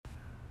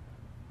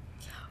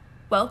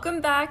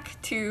Welcome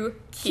back to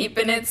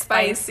Keeping It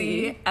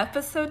Spicy,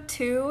 episode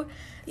 2.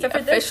 The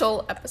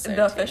official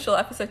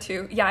episode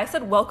 2. Yeah, I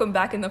said welcome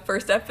back in the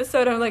first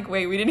episode. I'm like,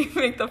 wait, we didn't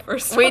even make the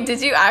first one. Wait, did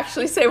you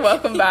actually say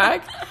welcome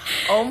back?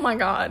 Oh my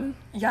god.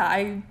 Yeah,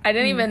 I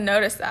didn't even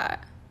notice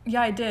that.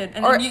 Yeah, I did.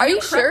 And or then are you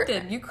sure?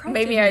 You corrected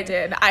Maybe me. I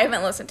did. I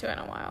haven't listened to it in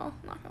a while,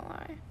 not gonna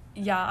lie.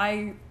 Yeah,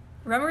 I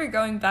remember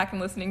going back and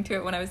listening to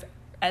it when I was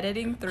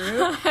editing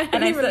through,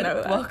 and I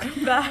said,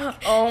 welcome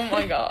back. Oh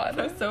my god.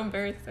 That was so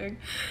embarrassing.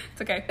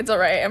 It's okay. It's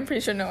alright. I'm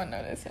pretty sure no one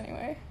noticed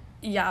anyway.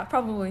 Yeah,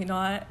 probably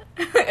not.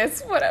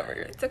 It's whatever.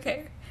 It's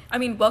okay. I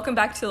mean, welcome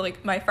back to,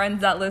 like, my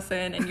friends that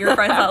listen and your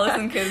friends that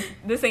listen, because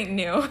this ain't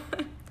new.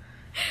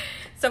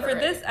 So for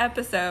this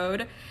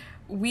episode,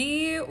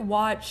 we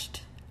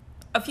watched,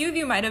 a few of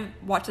you might have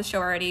watched the show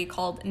already,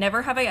 called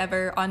Never Have I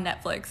Ever on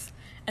Netflix.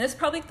 And it's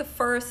probably the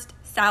first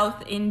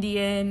South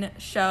Indian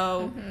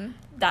show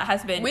that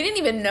has been... We didn't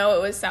even know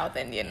it was South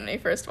Indian when we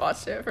first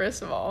watched it,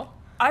 first of all.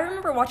 I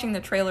remember watching the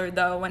trailer,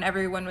 though, when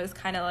everyone was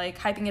kind of, like,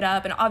 hyping it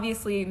up. And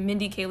obviously,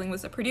 Mindy Kaling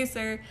was the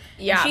producer.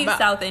 Yeah, she's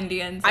South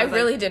Indian. So I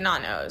really did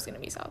not know it was going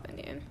to be South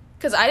Indian.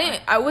 Because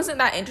I wasn't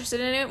that interested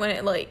in it when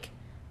it, like,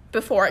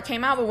 before it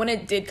came out. But when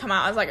it did come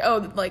out, I was like,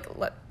 oh, like,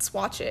 let's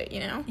watch it,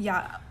 you know?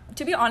 Yeah.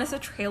 To be honest, the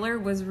trailer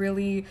was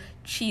really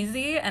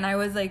cheesy. And I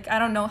was like, I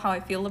don't know how I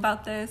feel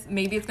about this.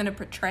 Maybe it's going to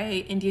portray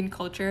Indian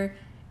culture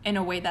in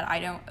a way that I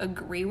don't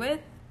agree with.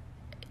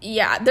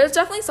 Yeah, there's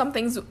definitely some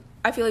things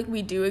I feel like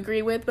we do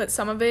agree with, but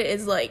some of it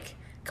is, like,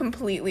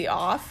 completely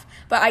off.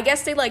 But I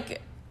guess they,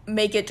 like,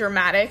 make it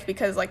dramatic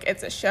because, like,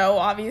 it's a show,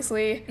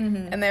 obviously,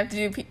 and they have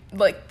to do,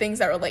 like, things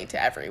that relate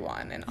to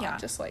everyone and not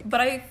just, like, But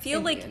I feel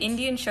Indians. like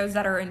Indian shows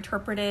that are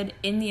interpreted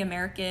in the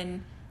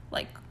American,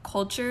 like,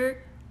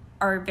 culture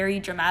are very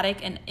dramatic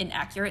and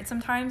inaccurate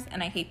sometimes,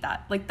 and I hate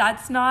that. Like,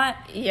 that's not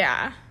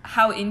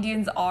how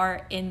Indians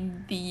are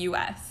in the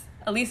U.S.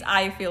 At least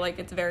I feel like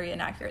it's very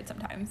inaccurate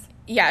sometimes.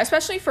 Yeah,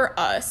 especially for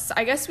us.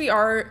 I guess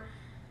we're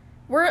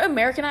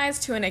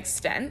Americanized to an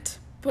extent,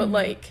 but,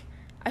 like,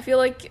 I feel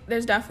like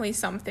there's definitely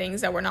some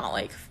things that we're not,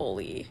 like,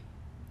 fully,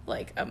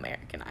 like,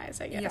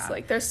 Americanized, I guess. Yeah.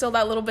 Like, there's still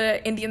that little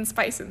bit of Indian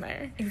spice in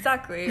there.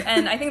 Exactly.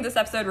 And I think this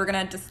episode we're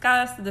going to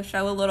discuss the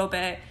show a little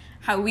bit,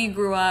 how we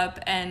grew up,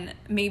 and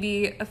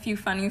maybe a few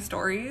funny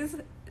stories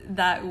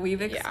that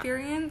we've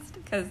experienced,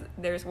 because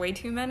there's way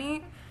too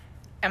many.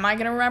 Am I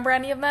going to remember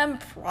any of them?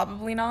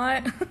 Probably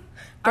not.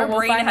 Our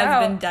brain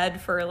has been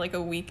dead for, like,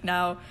 a week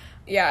now.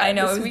 Yeah, I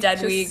know, it was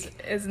dead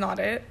week. Is not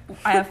it.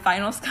 I have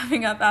finals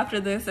coming up after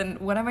this, and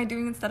what am I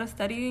doing instead of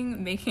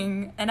studying?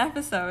 Making an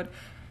episode.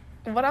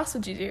 What else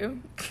would you do?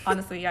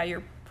 Honestly, yeah,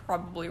 you're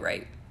probably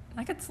right.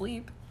 I could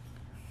sleep.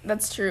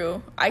 That's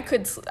true.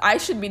 I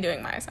should be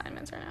doing my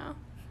assignments right now.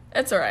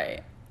 It's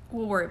alright.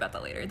 We'll worry about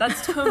that later.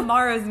 That's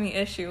tomorrow's me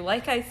issue.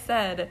 Like I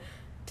said,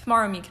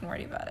 tomorrow me can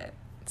worry about it.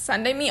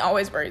 Sunday me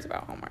always worries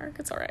about homework.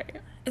 It's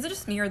alright. Is it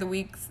just me, or the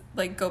weeks,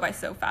 like, go by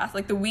so fast?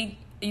 Like, the week,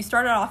 you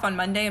started off on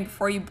Monday, and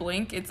before you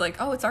blink, it's like,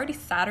 oh, it's already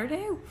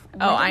Saturday? Where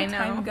I did know.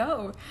 Time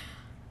go?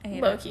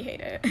 Low-key hate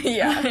it.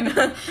 Yeah. I know.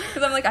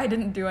 Because I'm like, I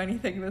didn't do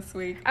anything this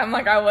week. I'm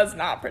like, I was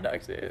not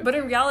productive. But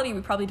in reality,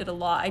 we probably did a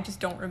lot. I just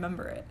don't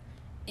remember it.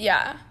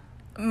 Yeah.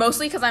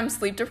 Mostly because I'm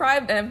sleep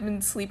deprived, and I've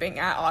been sleeping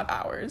at odd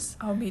hours.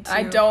 Oh, me too.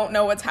 I don't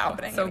know what's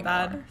happening so anymore.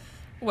 Bad.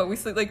 What, we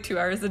sleep like 2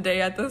 hours a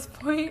day at this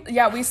point?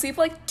 Yeah, we sleep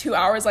like 2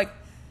 hours, like,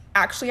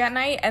 actually at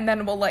night, and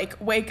then we'll, like,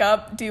 wake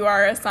up, do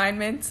our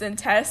assignments and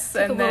tests,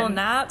 and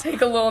then take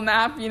a little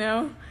nap, you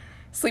know?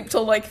 Sleep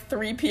till, like,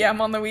 3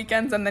 p.m. on the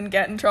weekends, and then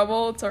get in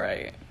trouble. It's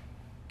alright.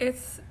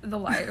 It's the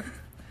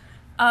life.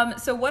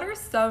 So what are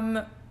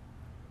some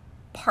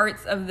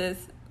parts of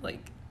this,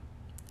 like,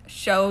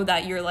 show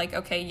that you're like,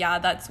 okay, yeah,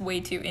 that's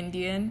way too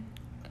Indian?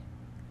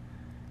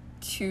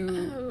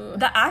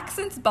 The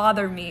accents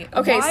bother me.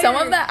 Okay, some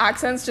of the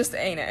accents just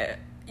ain't it.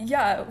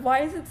 Yeah, why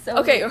is it so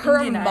Okay, her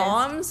Indianized?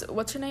 mom's,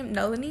 what's her name?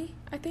 Nalini,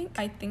 I think?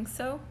 I think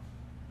so.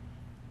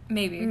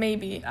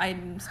 Maybe.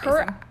 I'm spacing.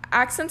 Her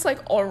accent's,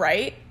 like,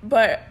 alright,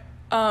 but,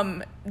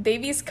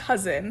 Davy's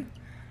cousin,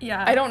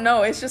 yeah, I don't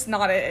know, it's just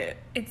not it.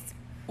 It's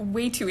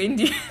way too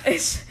Indian.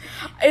 It's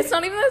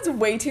not even that it's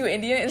way too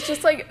Indian, it's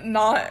just, like,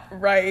 not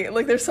right.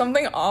 Like, there's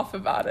something off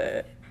about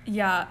it.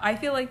 Yeah, I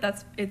feel like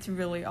it's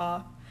really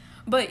off.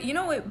 But you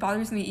know what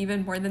bothers me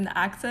even more than the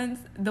accents?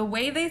 The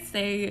way they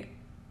say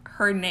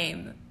her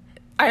name.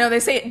 I know, they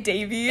say it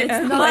Davy. It's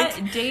and, not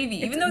like, Davy.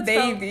 Even though it's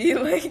Davy,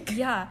 spelled, like...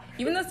 Yeah,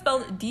 even though it's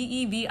spelled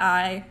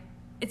D-E-V-I,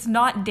 it's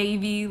not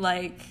Davy,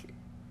 like...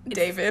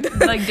 David.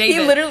 Like David. He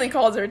literally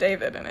calls her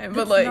David in it,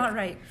 but, like... It's not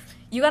right.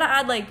 You gotta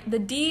add, like, the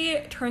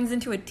D turns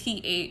into a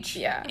TH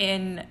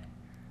in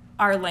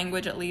our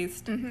language, at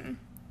least. Mm-hmm.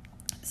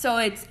 So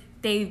it's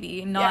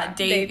Davy, not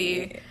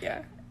Davy.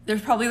 Yeah.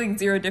 There's probably, like,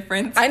 zero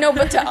difference. I know,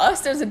 but to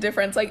us, there's a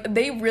difference. Like,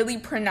 they really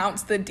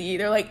pronounce the D.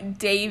 They're like,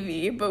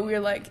 Davy, but we're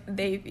like,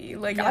 Davy.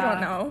 Like, I don't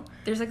know.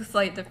 There's, like, a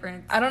slight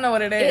difference. I don't know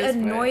what it is. It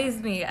annoys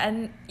me.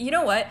 And you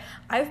know what?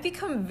 I've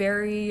become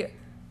very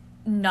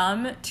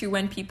numb to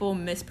when people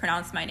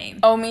mispronounce my name.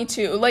 Oh, me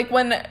too. Like,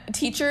 when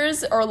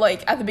teachers or,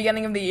 like, at the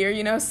beginning of the year,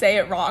 you know, say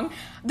it wrong.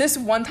 This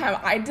one time,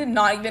 I did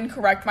not even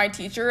correct my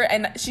teacher,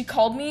 and she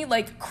called me,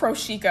 like,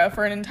 Kroshika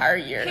for an entire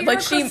year. Hey,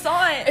 like,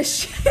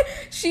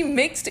 she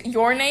mixed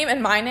your name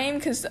and my name,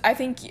 because I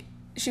think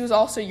she was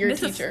also your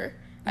teacher.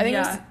 I think it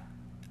was...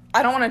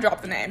 I don't want to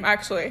drop the name,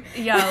 actually.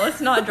 Yeah, let's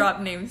not drop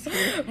names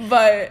here.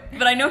 But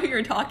I know who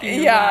you're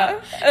talking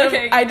about.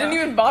 Okay. I didn't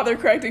even bother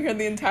correcting her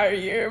the entire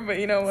year, but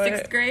you know what?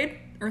 6th grade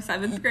or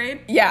 7th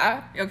grade?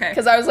 Yeah. Okay.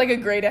 Because I was like a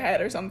grade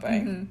ahead or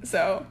something. Mm-hmm.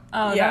 So,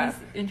 yeah. That was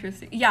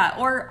interesting. Yeah,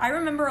 or I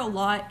remember a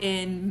lot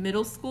in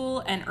middle school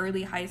and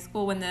early high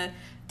school when the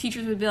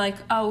teachers would be like,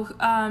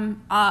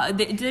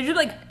 they're just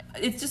like,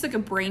 it's just like a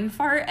brain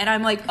fart, and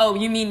I'm like, oh,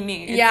 you mean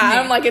me? It's me.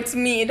 I'm like, it's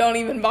me. Don't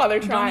even bother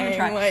trying. Don't even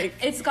try. Like,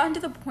 it's gotten to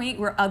the point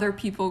where other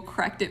people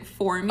correct it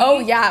for me. Oh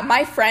yeah,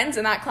 my friends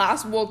in that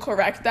class will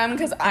correct them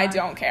because I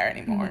don't care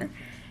anymore. Mm-hmm.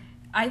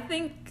 I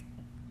think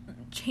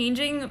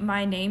changing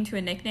my name to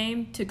a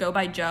nickname to go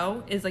by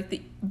Joe is like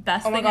the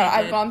best thing. Oh my god,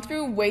 I've gone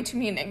through way too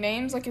many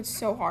nicknames. Like, it's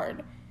so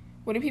hard.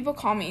 What do people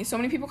call me? So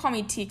many people call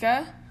me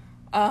Tika.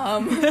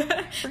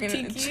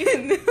 Tiki.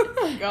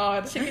 Oh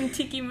god. Chicken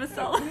tiki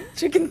masala.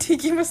 Chicken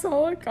tiki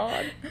masala,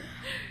 god.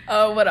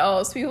 What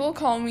else? People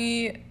call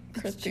me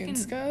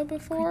Kratunska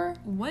before.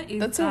 What is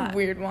That's that? A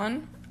weird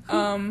one.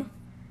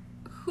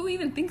 Who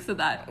even thinks of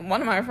that? One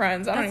of my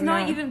friends. I don't even know.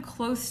 That's not even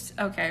close.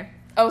 Okay.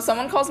 Oh,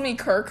 someone calls me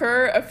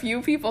Kirker. A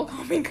few people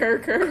call me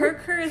Kirker.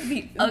 Kirker is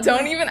the ugly.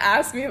 Don't even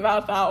ask me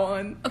about that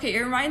one. Okay,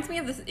 it reminds me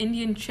of this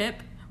Indian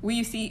chip we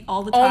used to eat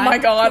all the time. Oh my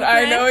god,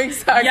 I know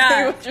exactly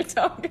what you're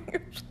talking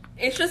about.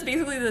 It's just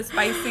basically the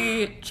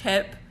spicy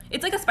chip.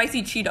 It's like a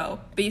spicy Cheeto,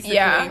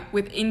 basically,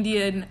 with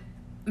Indian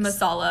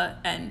masala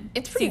and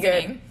it's pretty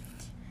seasoning. Good.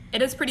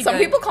 It is pretty Some good.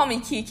 Some people call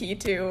me Kiki,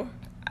 too.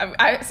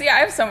 I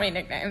have so many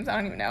nicknames. I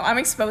don't even know. I'm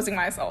exposing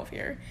myself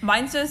here.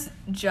 Mine's just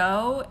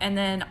Joe, and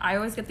then I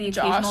always get the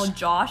occasional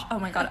Josh. Oh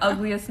my god,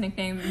 ugliest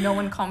nickname. No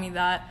one call me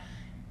that.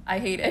 I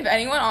hate it. If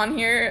anyone on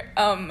here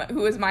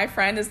who is my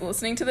friend is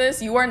listening to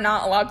this, you are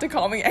not allowed to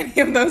call me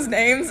any of those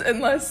names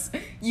unless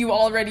you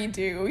already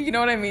do. You know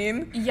what I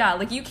mean? Yeah,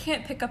 like you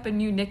can't pick up a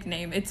new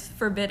nickname. It's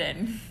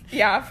forbidden.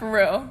 Yeah, for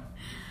real.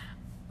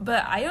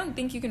 But I don't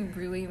think you can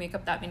really make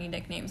up that many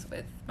nicknames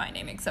with my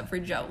name except for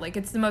Joe. Like,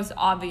 it's the most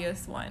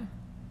obvious one.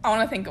 I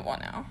want to think of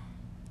one now.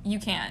 You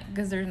can't,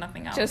 because there's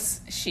nothing else.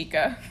 Just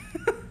Shika.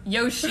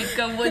 Yo,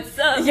 Shika, what's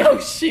up? Yo,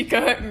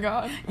 Shika,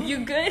 God.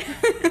 You good?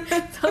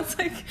 Sounds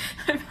like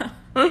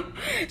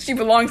she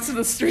belongs to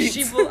the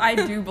streets. I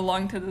do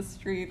belong to the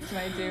streets,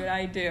 my dude.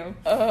 I do.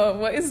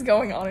 What is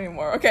going on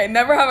anymore? Okay,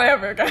 never have I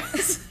ever,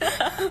 guys.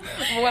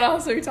 What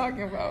else are we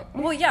talking about?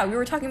 Well, yeah, we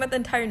were talking about the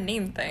entire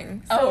name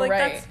thing. So, right.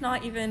 That's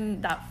not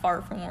even that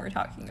far from what we're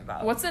talking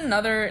about. What's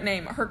another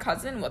name? Her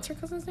cousin? What's her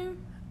cousin's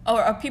name?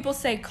 Oh, people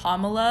say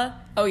Kamala.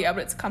 Oh, yeah,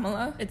 but it's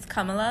Kamala. It's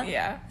Kamala?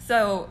 Yeah.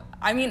 So,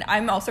 I mean,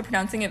 I'm also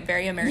pronouncing it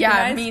very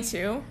Americanized. Yeah, me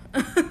too.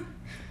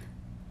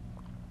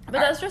 But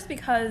that's just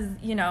because,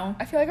 you know.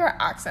 I feel like our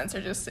accents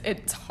are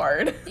it's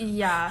hard.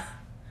 Yeah.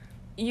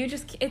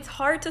 It's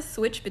hard to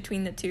switch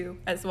between the two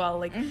as well.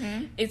 Like,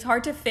 It's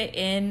hard to fit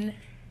in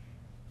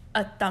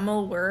a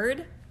Tamil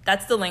word.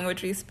 That's the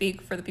language we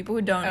speak for the people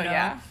who don't know.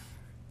 Yeah.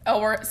 Oh,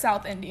 we're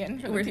South Indian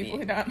for the people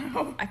who don't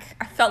know.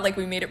 I felt like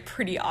we made it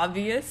pretty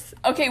obvious.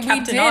 Okay, we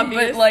did,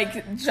 but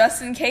like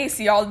just in case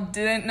y'all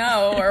didn't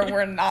know or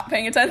were not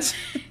paying attention.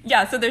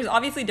 Yeah, so there's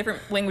obviously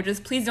different languages.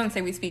 Please don't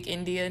say we speak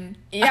Indian.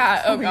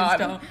 Yeah, oh god.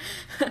 Don't.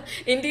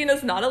 Indian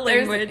is not a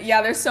language.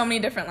 There's so many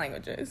different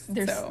languages.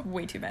 There's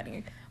way too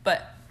many.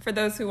 But for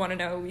those who want to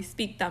know, we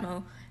speak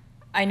Tamil.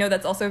 I know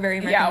that's also very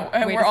American.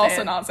 Yeah, and we're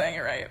also not saying it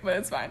right, but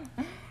it's fine.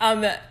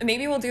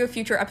 Maybe we'll do a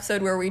future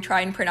episode where we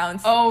try and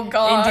pronounce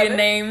Indian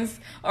names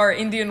or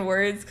Indian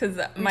words because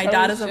my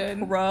dad is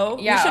a pro.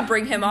 Yeah. We should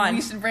bring him on.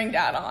 We should bring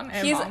dad on.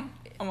 And He's mom.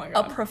 Oh my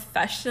god. A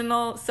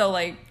professional, so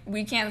like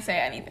we can't say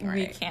anything right.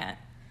 We can't.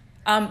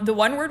 The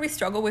one word we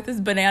struggle with is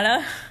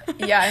banana.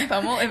 Yeah, in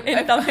Tamil.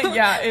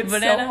 Yeah, it's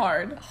banana,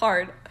 so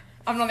hard.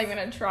 I'm not even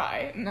gonna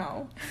try.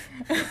 No.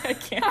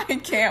 I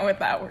can't with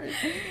that word.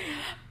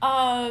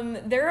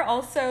 There are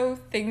also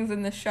things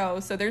in the show.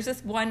 So there's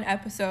this one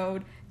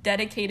episode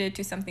dedicated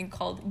to something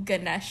called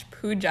Ganesh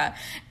Puja.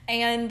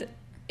 And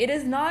it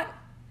is not...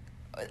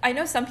 I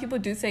know some people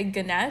do say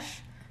Ganesh,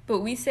 but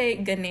we say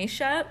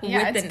Ganesha with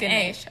an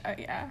Ganesha, A.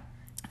 Yeah.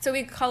 So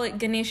we call it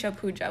Ganesha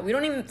Puja. We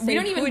don't even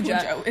say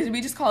Puja.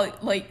 We just call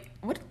it, like...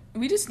 What?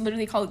 We just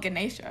literally call it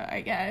Ganesha,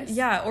 I guess.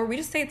 Yeah, or we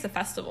just say it's a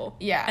festival.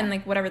 Yeah. And,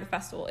 like, whatever the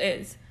festival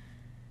is.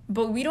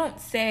 But we don't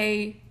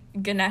say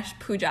Ganesh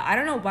Puja. I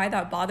don't know why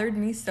that bothered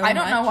me so much. I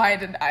don't know why I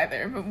did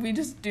either, but we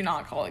just do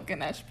not call it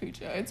Ganesh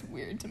Puja. It's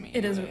weird to me.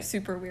 It is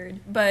super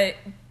weird. But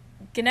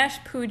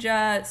Ganesh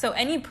Puja, so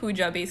any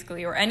puja,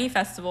 basically, or any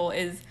festival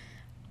is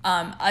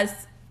us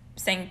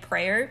saying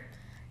prayer.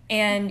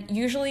 And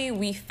usually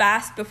we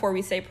fast before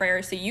we say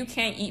prayer, so you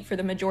can't eat for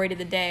the majority of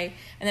the day.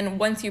 And then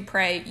once you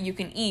pray, you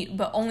can eat,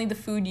 but only the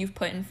food you've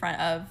put in front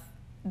of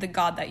the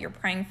god that you're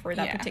praying for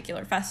that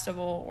particular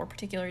festival or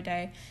particular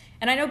day.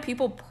 And I know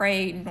people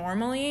pray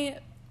normally.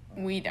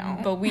 We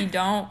don't. But we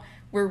don't.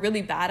 We're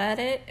really bad at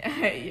it.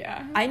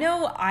 Yeah. I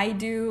know I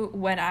do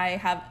when I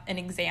have an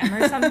exam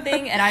or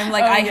something, and I'm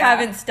like, yeah.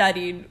 haven't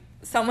studied.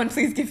 Someone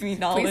please give me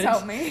knowledge. Please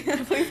help me.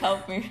 Please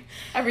help me.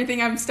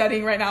 Everything I'm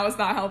studying right now is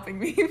not helping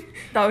me.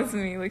 That was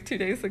me, like, 2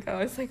 days ago.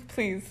 I was like,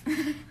 please.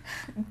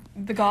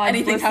 The God's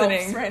Anything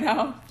listening. helps right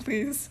now,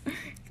 please.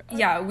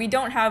 Yeah, we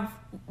don't have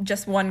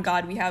just one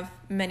God. We have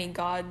many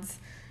gods.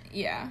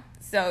 Yeah.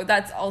 So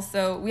that's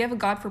also, we have a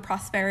God for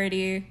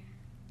prosperity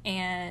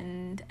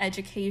and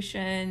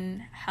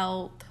education,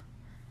 health.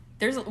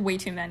 There's way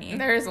too many.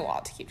 There is a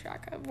lot to keep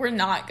track of. We're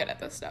not good at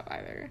this stuff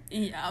either.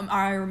 Yeah,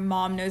 our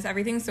mom knows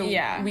everything, so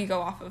we go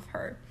off of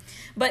her.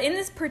 But in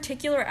this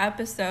particular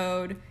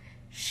episode,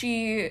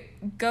 she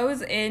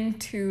goes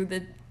into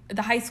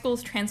the high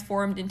school's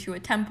transformed into a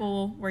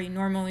temple where you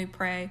normally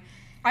pray.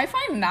 I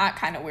find that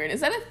kind of weird.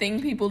 Is that a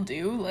thing people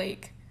do?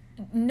 Like,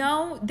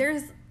 no,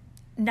 there's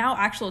now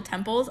actual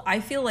temples.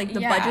 I feel like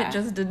the budget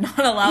just did not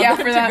allow them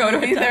for to that go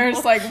movie, to a temple. they're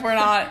just like, we're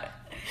not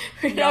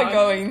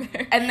going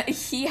there. And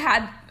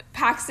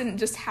Paxton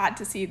just had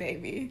to see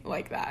Navy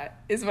like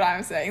that, is what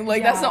I'm saying.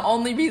 Like, that's the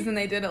only reason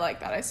they did it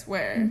like that, I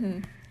swear. Mm-hmm.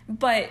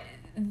 But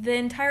the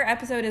entire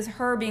episode is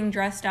her being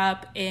dressed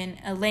up in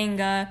a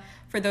lehenga.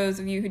 For those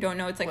of you who don't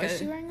know, it's like was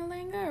she wearing a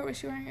lehenga or was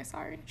she wearing a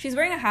sari? She's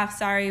wearing a half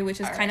sari,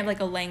 which is kind of like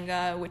a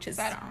lehenga, which is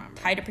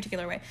tied a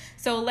particular way.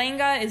 So a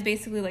lehenga is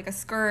basically like a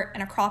skirt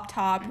and a crop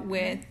top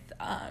with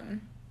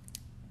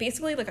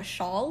basically like a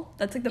shawl.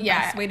 That's like the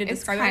best way to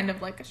describe it. It's kind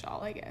of like a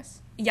shawl, I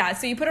guess. Yeah,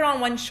 so you put it on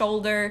one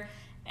shoulder,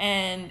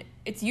 and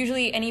it's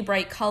usually any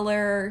bright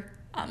color,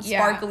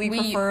 sparkly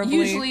preferably.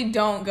 We usually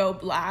don't go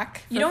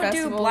black. You don't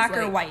do black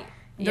or white.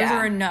 Those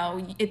are a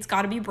no. It's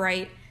got to be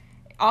bright.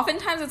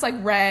 Oftentimes it's like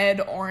red,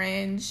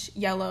 orange,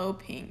 yellow,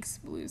 pinks,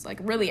 blues, like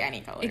really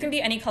any color. It can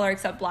be any color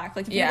except black.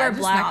 Like if you wear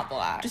black, not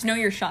black, just know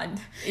you're shunned.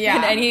 Yeah,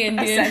 in any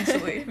Indian,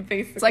 essentially.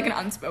 Basically. It's like an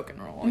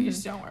unspoken rule. You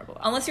just don't wear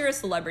black. Unless you're a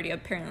celebrity,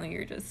 apparently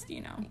you're just,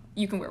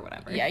 you can wear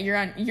whatever. Yeah,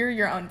 you're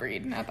your own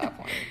breed at that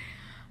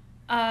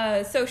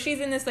point. So she's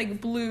in this like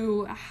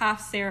blue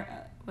half sari.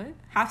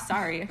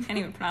 I can't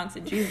even pronounce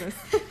it. Jesus.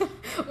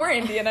 We're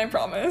Indian, I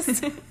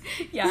promise.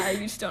 Yeah, you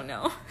just don't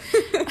know.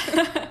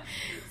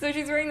 So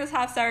she's wearing this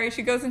half sari.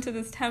 She goes into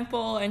this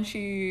temple and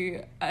she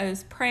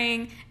is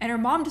praying, and her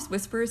mom just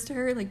whispers to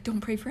her, like,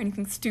 don't pray for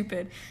anything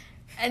stupid.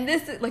 And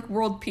this is like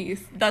world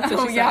peace. That's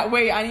what she said.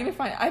 Wait, I need to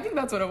find. I think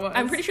that's what it was.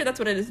 I'm pretty sure that's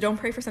what it is. Don't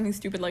pray for something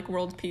stupid like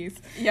world peace.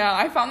 Yeah,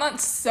 I found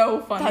that so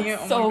funny.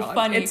 That's so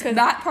funny.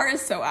 That part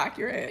is so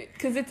accurate.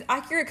 Because it's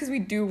accurate because we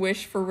do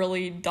wish for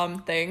really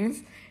dumb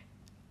things.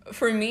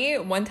 For me,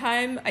 one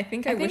time, I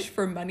think I wished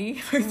for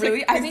money.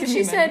 Really? I think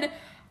she said,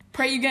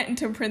 pray you get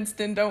into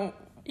Princeton, don't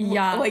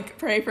like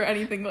pray for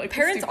anything like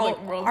parents. Stupid,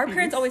 like world our peace.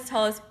 Parents always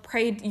tell us,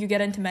 pray you get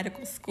into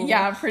medical school.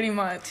 Yeah, pretty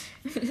much.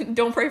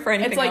 Don't pray for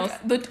anything else.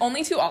 It's like the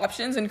only two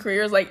options in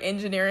careers, like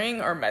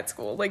engineering or med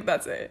school. Like,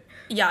 that's it.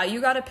 Yeah, you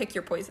gotta pick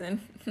your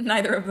poison.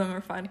 Neither of them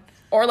are fun.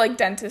 Or like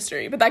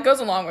dentistry, but that goes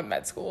along with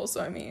med school,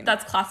 so I mean.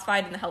 That's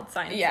classified in the health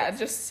sciences. Yeah,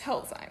 just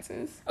health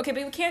sciences. Okay,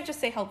 but we can't just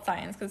say health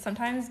science, because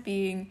sometimes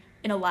being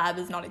in a lab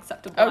is not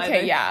acceptable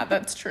either. Yeah,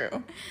 that's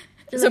true.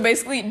 So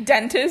basically,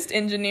 dentist,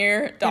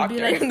 engineer, doctor.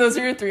 Like, those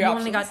are your three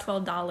options. You only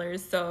got $12,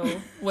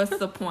 so what's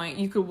the point?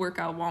 You could work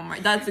at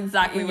Walmart. That's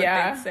exactly what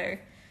they'd say.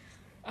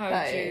 Oh,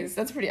 jeez.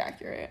 That's pretty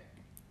accurate.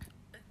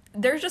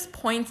 There's just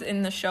points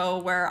in the show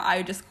where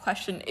I just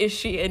question, is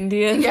she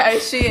Indian? Yeah,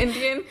 is she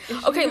Indian?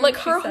 Okay, like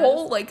her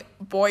whole like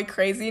boy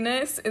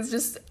craziness is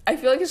just, I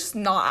feel like it's just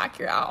not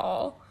accurate at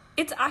all.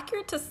 It's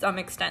accurate to some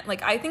extent.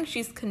 Like, I think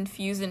she's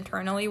confused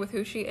internally with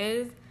who she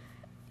is.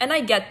 And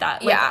I get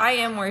that. Like, I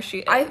am where she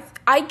is.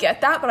 I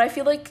get that, but I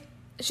feel like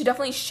she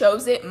definitely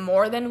shows it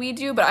more than we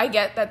do, but I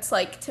get that's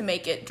like to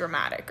make it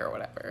dramatic or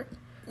whatever.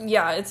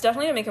 Yeah, it's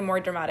definitely to make it more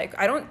dramatic.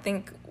 I don't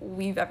think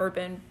we've ever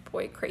been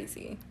boy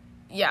crazy.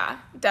 Yeah,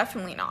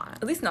 definitely not.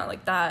 At least not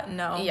like that,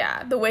 no.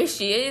 Yeah, the way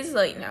she is,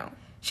 like, no.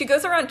 She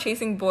goes around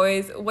chasing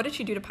boys. What did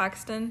she do to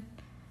Paxton?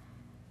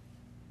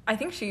 I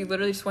think she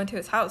literally just went to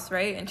his house,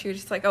 right? And she was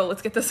just like, oh,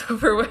 let's get this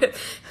over with.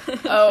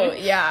 Oh,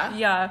 yeah.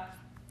 Yeah.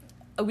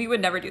 We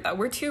would never do that.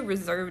 We're too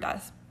reserved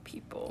as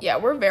people. Yeah,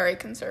 we're very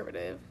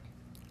conservative.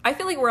 I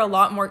feel like we're a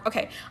lot more...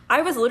 Okay,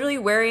 I was literally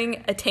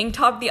wearing a tank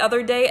top the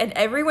other day, and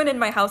everyone in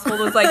my household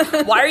was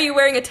like, why are you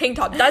wearing a tank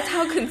top? That's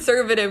how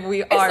conservative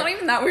we are. It's not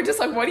even that. We're just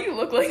like, what do you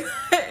look like?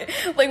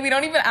 Like, we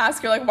don't even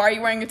ask her, like, why are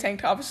you wearing a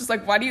tank top? It's just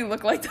like, why do you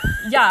look like that?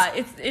 Yeah,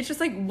 it's just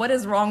like, what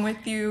is wrong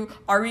with you?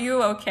 Are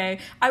you okay?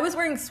 I was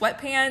wearing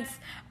sweatpants,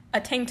 a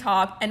tank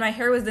top, and my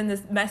hair was in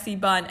this messy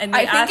bun. And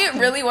I think it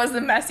really was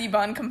the messy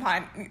bun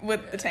combined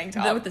with the tank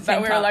top. With the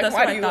tank top. We were like, that's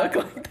why do you look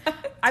like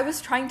that? I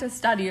was trying to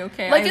study,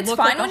 okay? Like, it's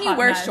fine when you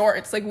wear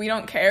shorts. Like, we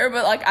don't care.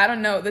 But, like, I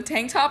don't know. The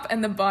tank top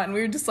and the bun,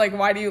 we were just like,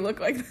 why do you look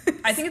like this?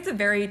 I think it's a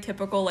very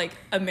typical, like,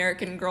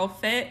 American girl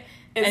fit.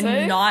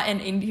 Not an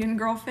Indian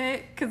girl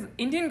fit. Because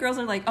Indian girls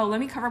are like, oh, let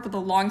me cover up with a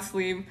long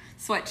sleeve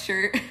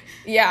sweatshirt.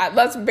 Yeah,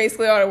 that's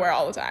basically what I wear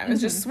all the time.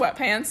 It's just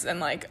sweatpants and,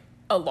 like,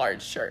 a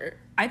large shirt.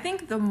 I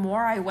think the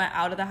more I went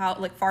out of the house,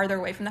 like farther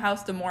away from the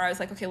house, the more I was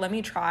like, okay, let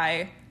me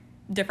try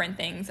different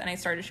things. And I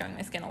started showing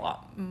my skin a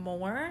lot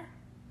more,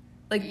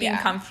 like being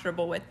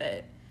comfortable with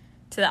it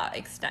to that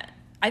extent.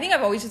 I think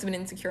I've always just been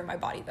insecure in my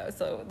body though,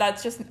 so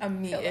that's just a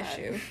me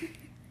issue.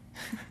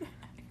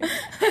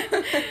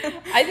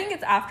 I think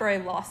it's after I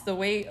lost the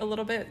weight a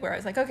little bit where I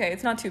was like, okay,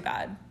 it's not too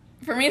bad.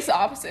 For me, it's the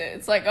opposite.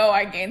 It's like, oh,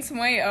 I gained some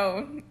weight.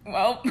 Oh,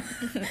 well,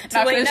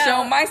 not going to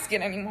show my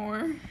skin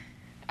anymore.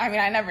 I mean,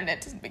 I never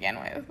did to begin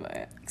with,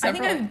 but I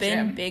think I've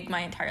been big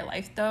my entire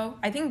life, though.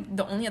 I think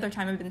the only other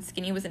time I've been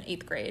skinny was in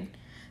 8th grade.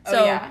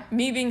 So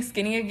me being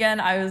skinny again,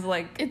 I was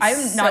like,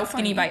 I'm not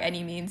skinny by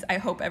any means. I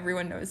hope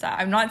everyone knows that.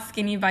 I'm not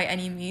skinny by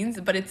any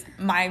means, but it's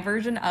my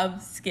version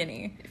of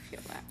skinny. I feel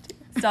that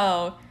too.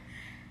 So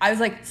I was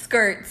like,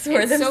 skirts.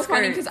 It's so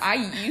funny because I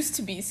used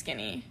to be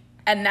skinny,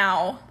 and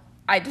now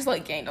I just,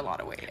 like, gained a lot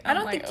of weight. I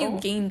don't think you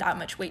gained that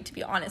much weight, to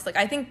be honest. Like,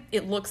 I think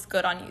it looks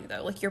good on you,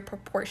 though. Like, you're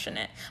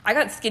proportionate. I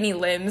got skinny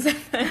limbs.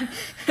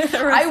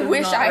 I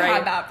wish I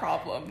had that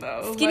problem,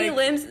 though. Skinny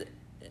limbs?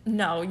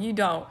 No, you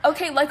don't.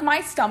 Okay, like,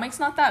 my stomach's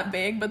not that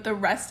big, but the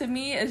rest of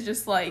me is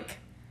just, like,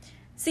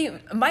 see,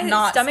 my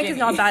stomach is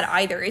not bad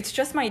either. It's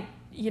just my,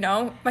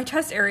 my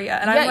chest area.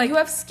 And I'm like, you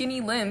have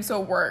skinny limbs,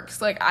 so it works.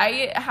 Like,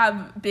 I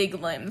have big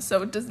limbs,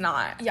 so it does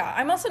not. Yeah,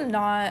 I'm also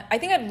not... I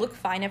think I'd look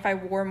fine if I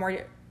wore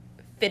more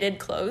fitted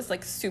clothes,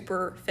 like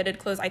super fitted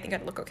clothes. I think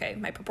I'd look okay.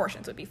 My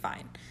proportions would be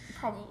fine.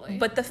 Probably.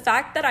 But the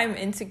fact that I'm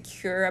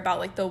insecure about,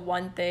 like, the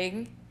one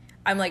thing,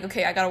 I'm like,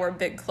 okay, I gotta wear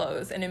big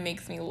clothes, and it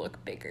makes me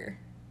look bigger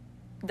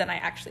than I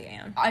actually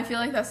am. I feel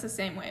like that's the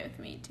same way with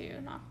me, too,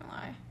 not gonna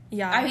lie.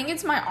 Yeah. I think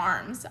it's my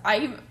arms.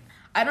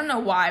 I don't know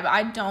why, but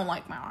I don't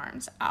like my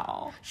arms at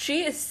all.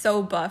 She is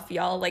so buff,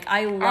 y'all. Like,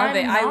 I love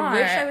it. I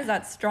wish I was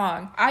that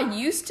strong. I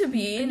used to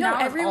be. No,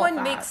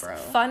 everyone makes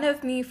fun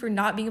of me for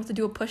not being able to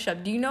do a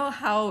push-up. Do you know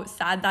how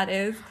sad that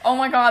is? Oh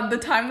my god, the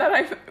time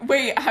that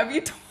wait, have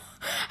you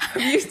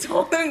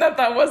told them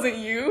that wasn't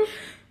you?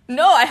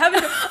 No, I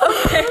haven't.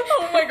 Okay.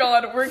 Oh my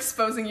god, we're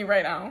exposing you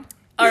right now.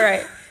 All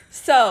right.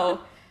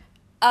 So,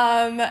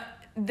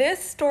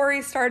 this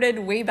story started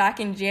way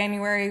back in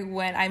January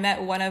when I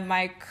met one of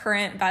my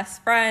current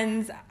best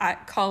friends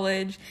at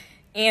college,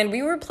 and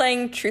we were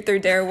playing Truth or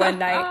Dare one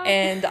night,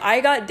 and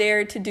I got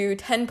dared to do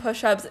 10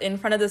 push-ups in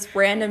front of this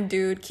random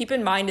dude. Keep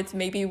in mind, it's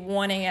maybe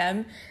 1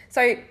 a.m.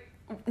 So I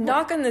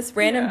knock on this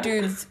random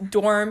dude's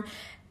dorm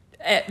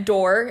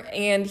door,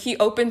 and he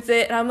opens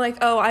it, and I'm like,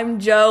 oh,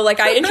 I'm Joe. Like,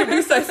 I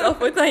introduced myself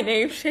with my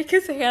name, shake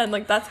his hand.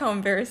 Like, that's how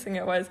embarrassing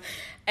it was.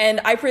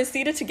 And I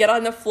proceeded to get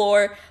on the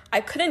floor.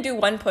 I couldn't do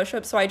one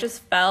push-up, so I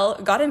just fell,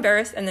 got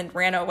embarrassed, and then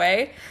ran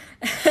away.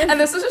 And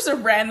this was just a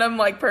random,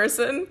 like,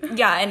 person?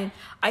 Yeah, and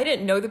I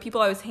didn't know the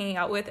people I was hanging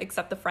out with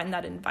except the friend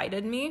that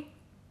invited me.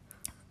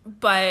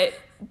 But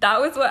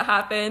that was what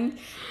happened.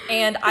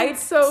 And I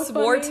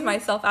swore to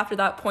myself after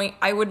that point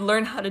I would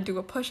learn how to do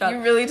a push-up.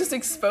 You really just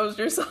exposed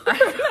yourself.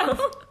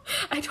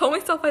 I told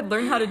myself I'd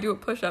learn how to do a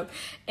push-up.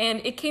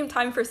 And it came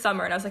time for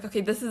summer, and I was like,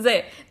 okay, this is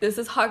it. This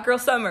is hot girl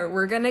summer.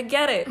 We're gonna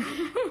get it.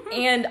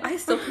 And I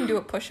still can do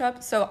a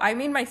push-up, so I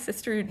made my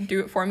sister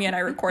do it for me, and I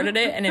recorded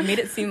it, and it made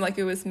it seem like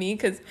it was me,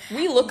 because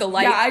we look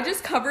alike. Yeah, I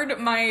just covered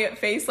my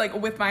face, like,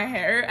 with my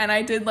hair, and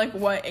I did, like,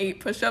 8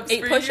 push-ups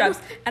 8 push-ups.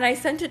 And I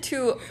sent it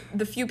to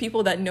the few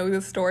people that know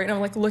the story, and I'm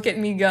like, look at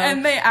me go.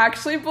 And they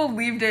actually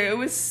believed it. It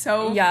was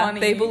so funny. Yeah,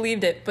 they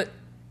believed it, but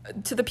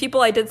to the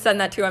people I did send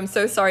that to, I'm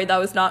so sorry, that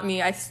was not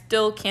me. I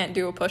still can't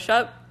do a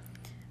push-up.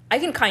 I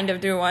can kind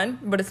of do one,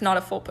 but it's not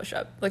a full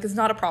push-up. Like, it's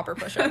not a proper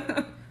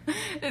push-up.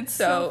 It's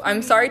so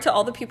I'm sorry to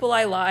all the people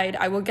I lied.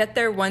 I will get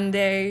there one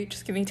day.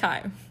 Just give me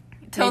time.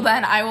 Till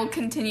then, I will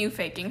continue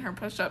faking her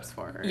push-ups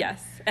for her.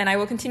 Yes, and I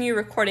will continue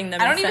recording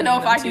them. I don't even know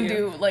if I can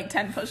do, like,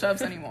 10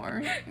 push-ups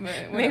anymore.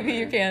 Maybe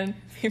you can.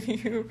 Maybe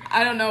you...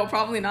 I don't know.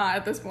 Probably not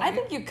at this point. I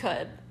think you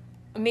could.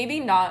 Maybe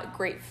not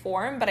great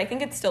form, but I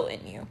think it's still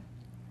in you.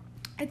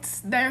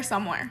 It's there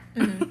somewhere.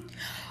 Mm-hmm.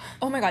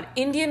 Oh my god,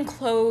 Indian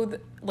clothes,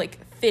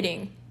 like,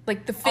 fitting.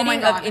 Like, the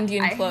fitting of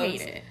Indian clothes. I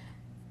hate it.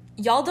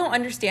 Y'all don't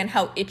understand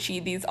how itchy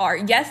these are.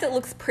 Yes, it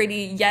looks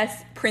pretty.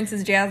 Yes,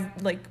 Princess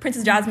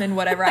Jasmine,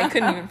 whatever. I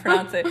couldn't even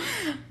pronounce it.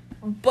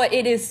 But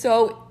it is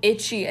so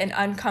itchy and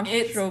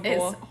uncomfortable.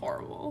 It's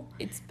horrible.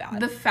 It's bad.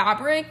 The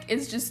fabric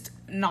is just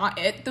not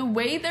it. The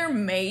way they're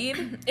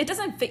made, it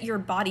doesn't fit your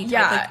body type.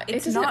 Yeah, like,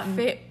 it doesn't not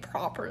fit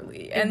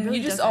properly. And really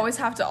you just always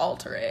have to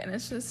alter it. And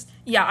it's just...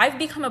 Yeah, I've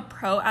become a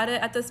pro at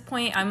it at this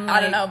point. I'm like...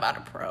 I don't know about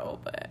a pro,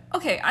 but...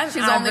 Okay, She's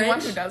the only one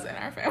who does it in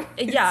our family.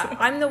 Yeah, so.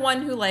 I'm the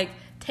one who, like,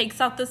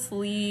 takes out the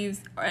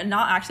sleeves, or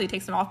not actually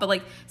takes them off, but,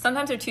 like,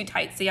 sometimes they're too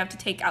tight, so you have to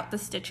take out the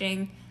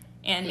stitching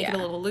and make it a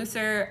little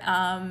looser.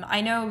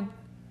 I know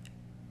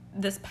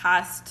this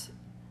past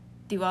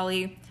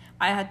Diwali,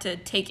 I had to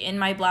take in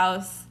my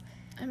blouse.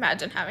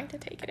 Imagine having to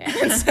take it in.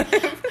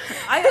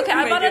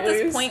 I'm not at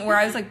this point where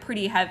I was, like,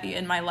 pretty heavy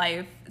in my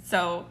life,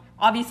 so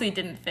obviously it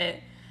didn't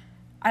fit.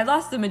 I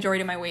lost the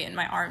majority of my weight in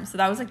my arms, so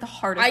that was, like, the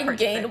hardest part. I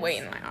gained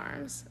weight in my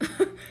arms.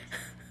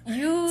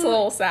 It's a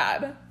little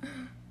sad.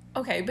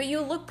 Okay, but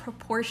you look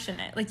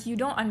proportionate. Like, you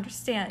don't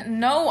understand.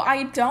 No,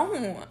 I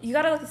don't. You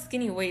gotta look a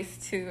skinny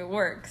waist too. It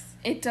works.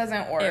 It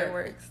doesn't work. It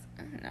works.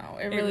 No,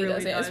 it really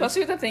doesn't. does.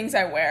 Especially with the things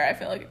I wear, I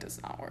feel like it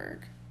does not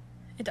work.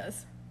 It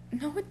does.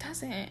 No, it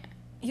doesn't.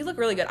 You look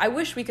really good. I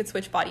wish we could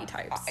switch body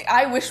types.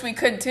 I wish we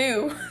could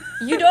too.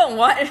 You don't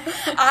want.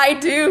 I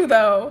do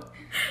though.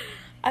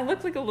 I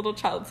look like a little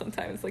child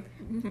sometimes. Like,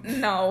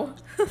 no.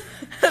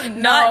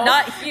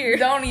 Not here.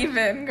 Don't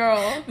even,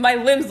 girl. My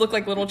limbs look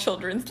like little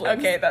children's limbs.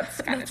 Okay,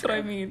 that's kind of what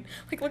I mean.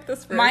 Like, look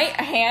this way. My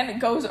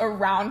hand goes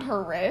around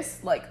her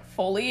wrist, like,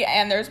 fully,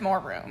 and there's more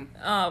room.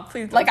 Oh,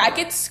 please don't. Like, I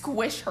could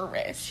squish her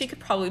wrist. She could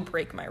probably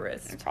break my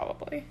wrist.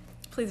 Probably.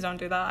 Please don't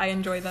do that. I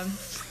enjoy them.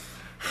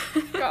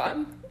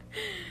 God.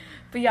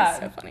 But yeah,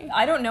 That's so funny.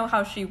 I don't know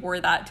how she wore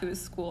that to his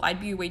school. I'd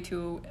be way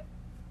too,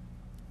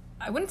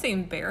 I wouldn't say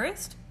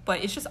embarrassed,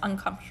 but it's just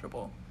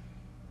uncomfortable.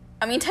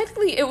 I mean,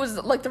 technically, it was,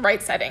 like, the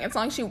right setting. It's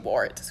not like she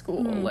wore it to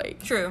school.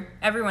 Like, True.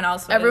 Everyone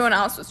else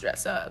was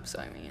dressed up, so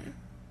I mean.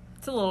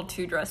 It's a little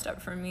too dressed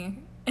up for me,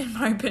 in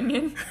my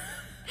opinion.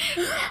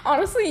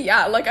 Honestly,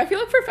 yeah. Like, I feel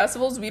like for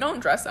festivals, we don't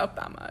dress up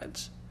that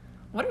much.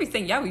 What are we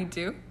saying? Yeah, we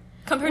do.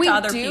 Compared to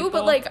other people.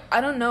 But, like,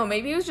 I don't know.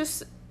 Maybe it was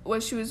just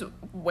what she was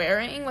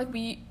wearing. Like,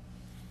 we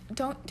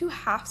don't do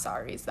half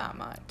saris that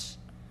much.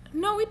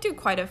 No, we do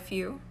quite a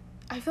few.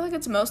 I feel like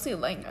it's mostly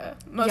lehenga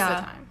most of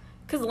the time.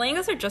 Because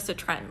lehengas are just a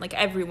trend. Like,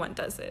 everyone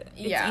does it.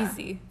 It's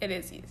easy. It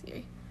is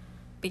easy.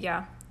 But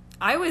yeah,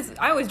 I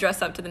always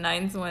dress up to the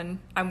nines when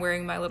I'm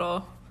wearing my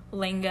little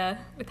lehenga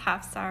with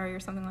half sari or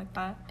something like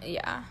that.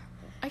 Yeah.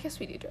 I guess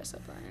we do dress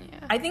up then,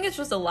 yeah. I think it's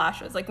just the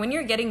lashes. Like, when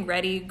you're getting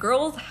ready,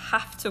 girls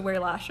have to wear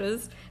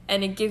lashes,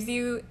 and it gives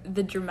you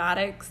the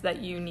dramatics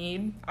that you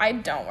need. I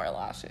don't wear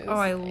lashes. Oh,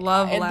 I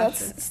love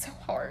lashes. That's so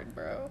hard,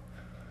 bro.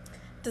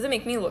 Does it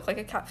make me look like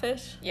a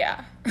catfish?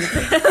 Yeah.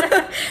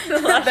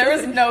 There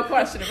was no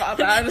question about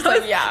that. I'm just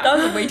like, yeah. That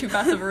was way too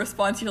fast of a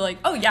response. You're like,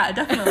 oh yeah,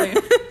 definitely.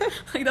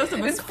 Like, that was the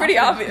most. It's pretty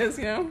obvious,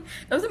 you know.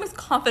 That was the most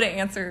confident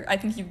answer I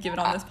think you've given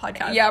on this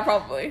podcast. Yeah,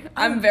 probably.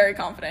 I'm very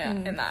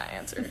confident in that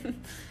answer.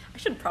 I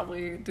should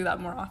probably do that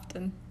more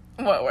often.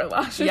 What, wear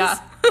lashes? Yeah.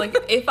 Like,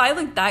 if I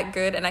look that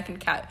good and I can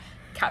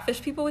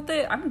catfish people with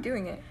it, I'm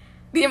doing it.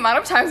 The amount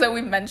of times that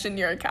we've mentioned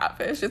you're a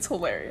catfish, it's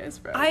hilarious,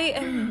 bro. I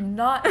am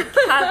not a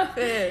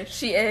catfish.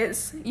 She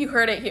is. You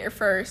heard it here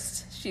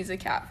first. She's a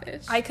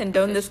catfish. I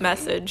condone this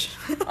message.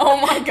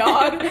 Oh my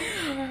god.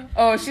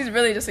 Oh, she's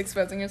really just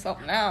exposing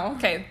herself now.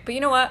 Okay, but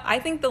you know what? I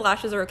think the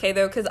lashes are okay,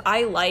 though, because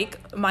I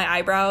like my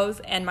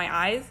eyebrows and my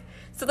eyes.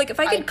 So, like, if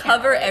I could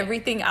cover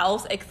everything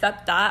else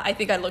except that, I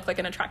think I'd look like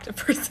an attractive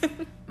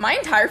person. My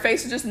entire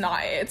face is just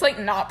not it. It's, like,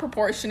 not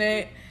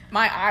proportionate.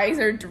 My eyes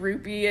are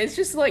droopy. It's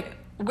just, like...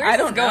 Where's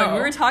this going? We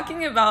were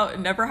talking about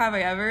Never Have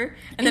I Ever,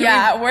 and then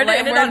we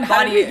landed on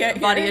body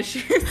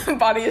issues.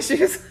 Body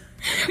issues.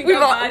 We've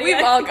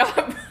all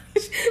got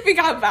we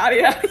got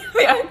body.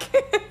 I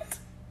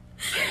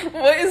can't.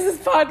 What is this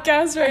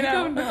podcast right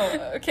now? I don't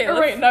know. Okay,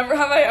 wait. Never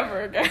Have I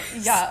Ever again.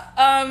 Yeah.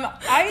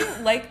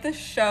 I like the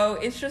show.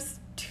 It's just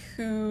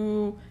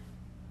too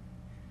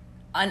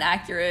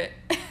inaccurate.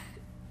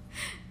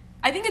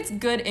 I think it's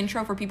good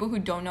intro for people who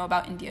don't know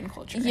about Indian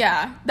culture.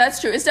 Yeah,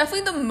 that's true. It's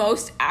definitely the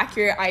most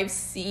accurate I've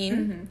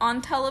seen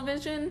on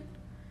television.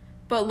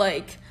 But,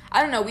 like,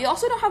 I don't know. We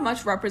also don't have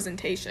much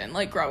representation,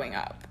 like, growing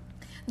up.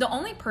 The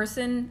only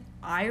person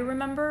I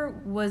remember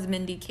was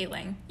Mindy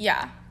Kaling.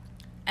 Yeah.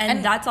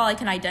 And that's all I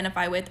can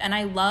identify with. And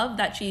I love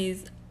that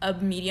she's a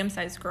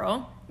medium-sized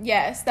girl.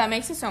 Yes, that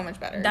makes it so much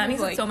better. That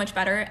makes it so much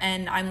better.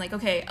 And I'm like,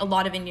 okay, a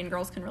lot of Indian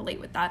girls can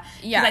relate with that.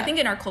 Yeah. Because I think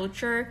in our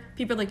culture,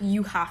 people are like,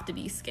 you have to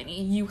be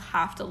skinny. You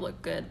have to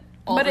look good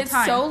all the time. But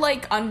it's so,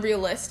 like,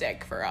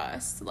 unrealistic for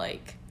us,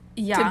 like,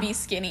 to be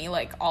skinny,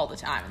 like, all the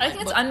time. I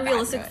think it's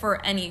unrealistic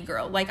for any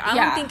girl. Like, I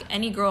don't think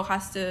any girl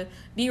has to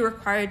be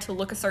required to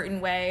look a certain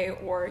way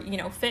or, you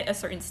know, fit a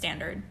certain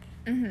standard.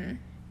 Mm-hmm.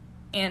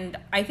 And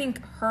I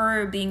think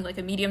her being, like,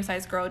 a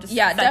medium-sized girl just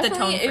set the tone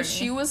for me. If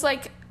she was,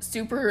 like,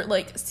 super,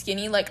 like,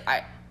 skinny, like,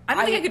 I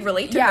don't think I could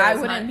relate to her as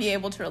I much. wouldn't be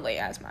able to relate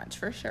as much,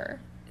 for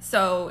sure.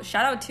 So,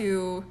 shout out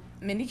to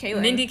Mindy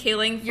Kaling. Mindy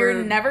Kaling.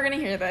 You're never gonna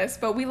hear this,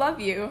 but we love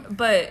you.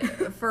 But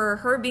for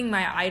her being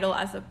my idol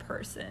as a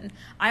person,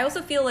 I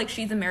also feel like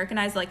she's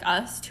Americanized like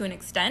us to an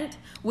extent,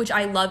 which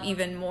I love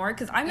even more,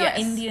 because I'm not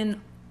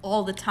Indian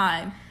all the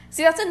time.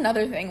 See, that's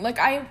another thing. Like,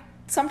 I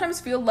sometimes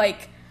feel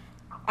like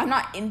I'm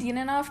not Indian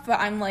enough, but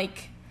I'm,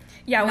 like...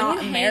 Yeah,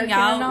 when you hang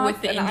out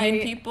with the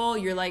Indian people,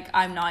 you're like,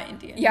 I'm not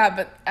Indian. Yeah,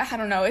 but I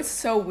don't know. It's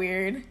so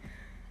weird.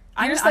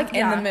 I'm just, like,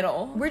 in the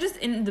middle. We're just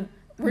in the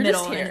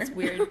middle, and it's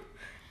weird.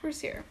 We're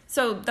just here.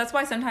 So that's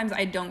why sometimes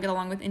I don't get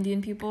along with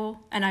Indian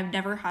people, and I've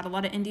never had a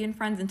lot of Indian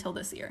friends until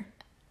this year.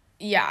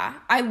 Yeah,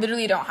 I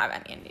literally don't have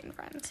any Indian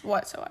friends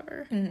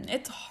whatsoever.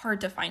 It's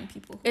hard to find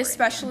people who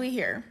especially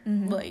here.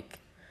 Like,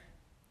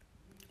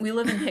 we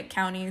live in Hick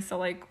County, so,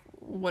 like,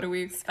 what do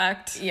we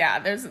expect? Yeah,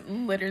 there's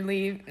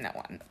literally no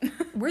one.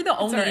 We're the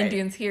only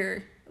Indians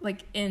here,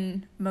 like,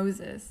 in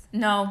Moses.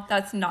 No,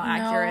 that's not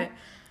accurate.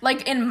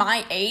 Like, in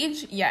my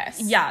age,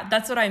 yes. Yeah,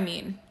 that's what I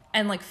mean.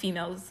 And, like,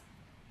 females.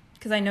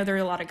 Because I know there are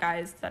a lot of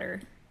guys that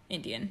are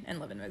Indian and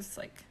live in those,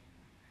 like...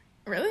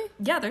 Really?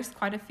 Yeah, there's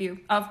quite a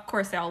few. Of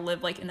course, they all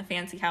live, like, in the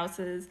fancy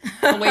houses,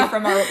 away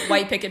from our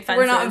white picket fences.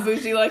 We're not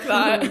bougie like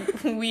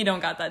that. We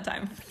don't got that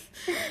time.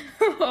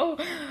 Oh,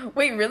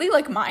 wait, really?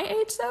 Like my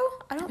age, though?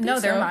 I don't think so. No,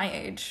 they're my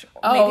age.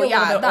 Oh, maybe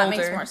yeah, that older.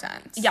 makes more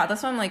sense. Yeah,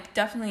 that's why I'm, like,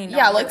 definitely not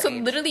Yeah, like, so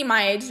age. literally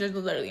my age, there's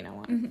literally no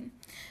one. Mm-hmm.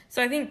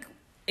 So I think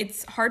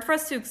it's hard for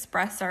us to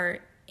express our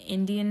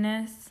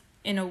Indianness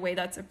in a way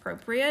that's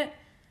appropriate.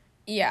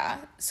 Yeah.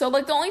 So,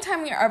 like, the only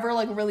time we're ever,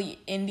 like, really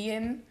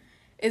Indian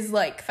is,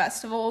 like,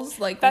 festivals.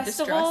 Like,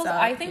 Festivals, we just dress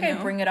up, I think I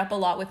bring it up a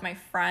lot with my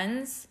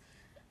friends.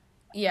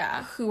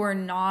 Yeah. Who are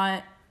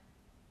not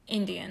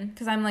Indian.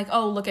 Because I'm like,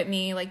 oh, look at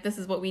me. Like, this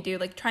is what we do.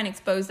 Like, trying to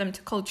expose them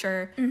to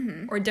culture.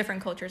 Mm-hmm. Or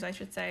different cultures, I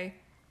should say.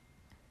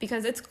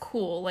 Because it's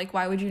cool. Like,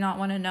 why would you not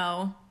want to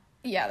know?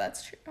 Yeah,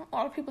 that's true. A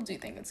lot of people do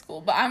think it's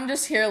cool. But I'm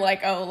just here,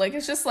 like, oh, like,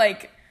 it's just,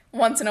 like,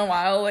 once in a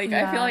while. Like,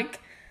 yeah. I feel like...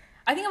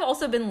 I think I've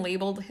also been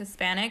labeled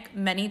Hispanic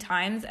many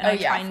times, and I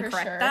try and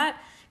correct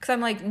that. Because I'm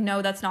like,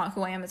 no, that's not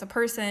who I am as a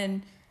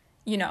person,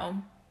 you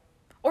know.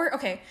 Or,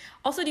 okay,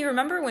 also, do you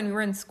remember when we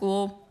were in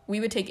school, we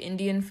would take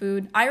Indian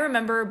food? I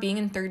remember being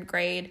in 3rd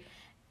grade,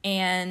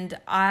 and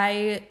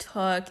I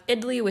took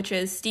idli, which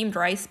is steamed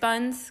rice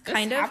buns,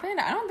 kind of. This happened?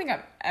 I don't think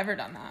I've ever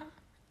done that.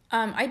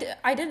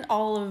 I did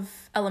all of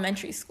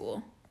elementary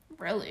school.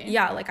 Really?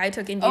 Yeah, like, I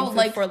took Indian food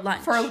like, for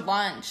lunch.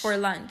 For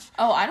lunch.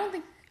 Oh, I don't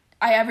think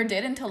I ever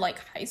did until, like,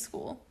 high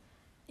school.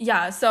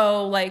 Yeah,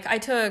 so, like, I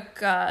took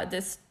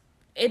this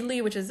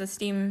idli, which is a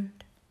steamed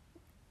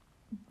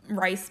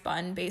rice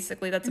bun,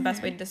 basically. That's the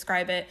best way to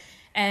describe it.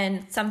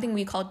 And something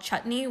we call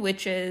chutney,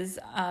 which is,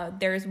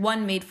 there's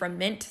one made from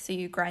mint, so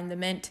you grind the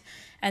mint,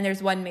 and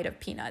there's one made of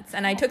peanuts.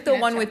 And I took the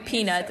one with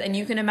peanuts, and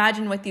you can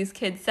imagine what these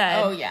kids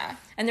said. Oh, yeah.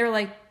 And they were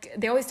like,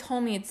 they always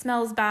told me it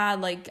smells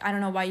bad, like, I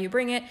don't know why you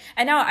bring it.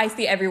 And now I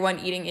see everyone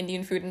eating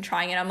Indian food and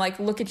trying it. I'm like,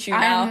 look at you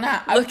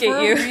now. Look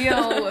at you.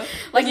 Real.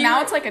 Like,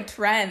 now it's like a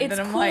trend. It's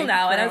and I'm cool like,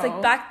 now. bro. And I was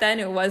like, back then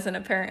it wasn't,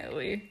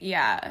 apparently.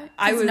 Yeah.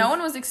 Because no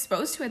one was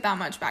exposed to it that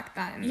much back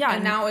then. Yeah.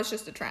 And now it's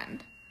just a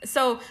trend.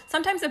 So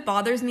sometimes it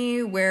bothers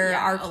me where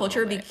our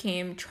culture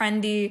became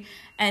trendy,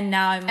 and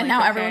now I'm like, and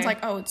now everyone's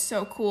like, oh, it's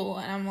so cool,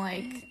 and I'm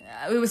like,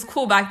 it was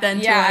cool back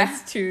then to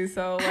us too.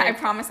 So like, I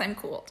promise I'm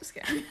cool. Just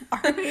kidding.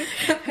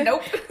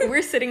 Nope.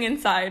 We're sitting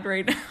inside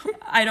right now.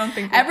 I don't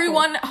think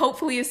everyone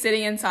hopefully is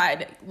sitting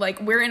inside. Like,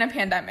 we're in a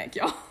pandemic,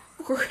 y'all.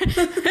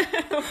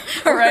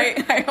 All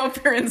right. I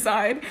hope you're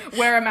inside.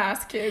 Wear a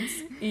mask, kids.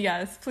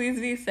 Yes, please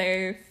be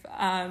safe.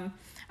 I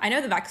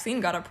know the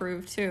vaccine got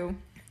approved too.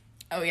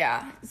 Oh,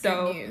 yeah.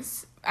 So, good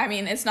news. I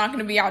mean, it's not going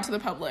to be out to the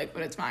public,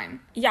 but it's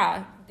fine.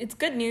 Yeah, it's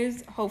good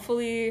news.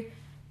 Hopefully,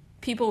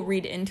 people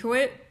read into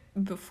it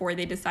before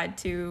they decide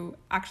to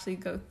actually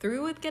go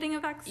through with getting a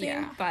vaccine.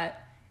 Yeah. But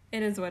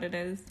it is what it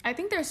is. I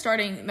think they're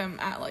starting them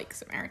at, like,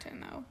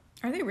 Samaritan, though.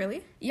 Are they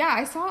really? Yeah,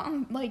 I saw it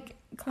on, like,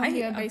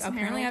 Columbia-based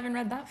apparently I haven't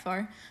read that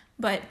far.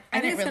 But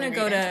I think it's going to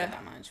go to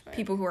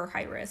people who are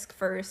high risk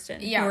first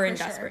and who are in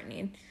desperate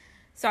need.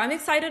 So I'm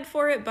excited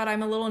for it, but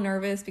I'm a little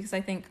nervous because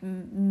I think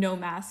no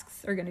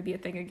masks are going to be a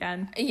thing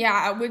again.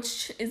 Yeah,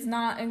 which is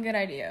not a good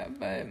idea,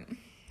 but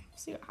we'll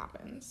see what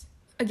happens.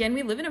 Again,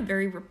 we live in a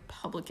very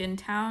Republican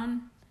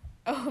town.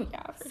 Oh,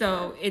 yeah, for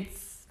sure.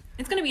 It's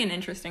going to be an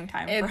interesting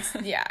time for us.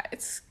 Yeah,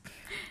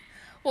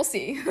 we'll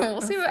see.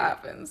 We'll see what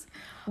happens.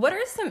 What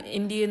are some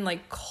Indian,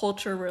 like,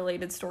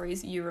 culture-related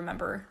stories you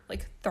remember,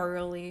 like,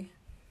 thoroughly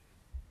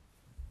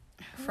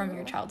from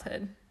your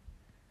childhood?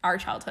 Our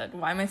childhood.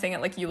 Why am I saying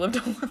it like you lived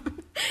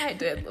alone? I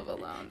did live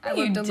alone. I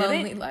lived a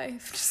lonely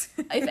life.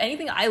 If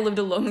anything, I lived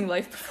a lonely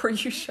life before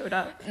you showed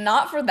up.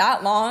 Not for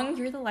that long.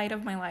 You're the light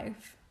of my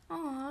life.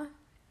 Aw.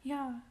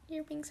 Yeah.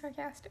 You're being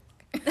sarcastic.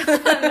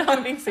 No,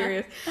 I'm being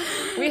serious.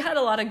 We had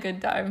a lot of good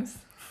times.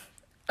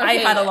 Okay, I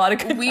had a lot of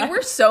good times. We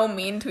were so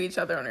mean to each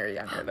other when we were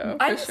younger, though.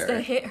 I used to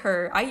hit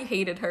her. I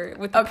hated her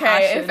with the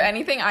passion. If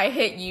anything, I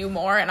hit you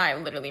more, and I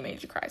literally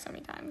made you cry so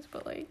many times.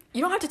 But like,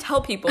 you don't have to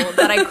tell people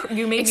that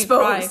you made me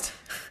cry.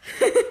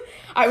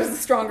 I was the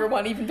stronger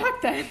one even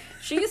back then.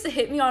 She used to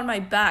hit me on my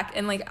back,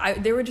 and like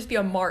there would just be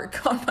a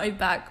mark on my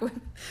back with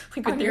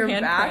like with your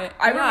handprint.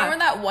 I remember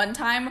that one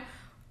time.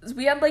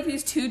 We had, like,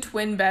 these 2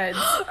 twin beds,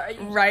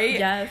 right?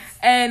 Yes.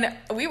 And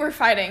we were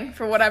fighting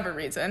for whatever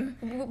reason.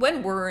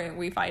 When weren't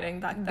we fighting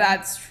back then?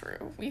 That's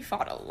true. We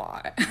fought a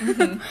lot.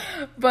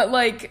 Mm-hmm. But,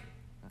 like,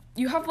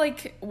 you have,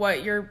 like,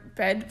 your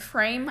bed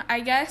frame,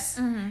 I guess?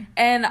 Mm-hmm.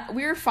 And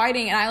we were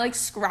fighting, and I, like,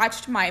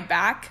 scratched my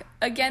back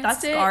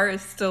against it. That scar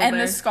is still there. And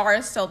the scar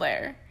is still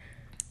there.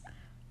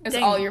 It's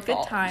all your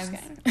fault. Good times.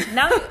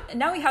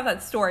 Now we have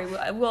that story.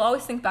 We'll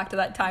always think back to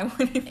that time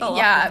when we fell off.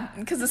 Yeah,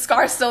 because the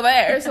scar's still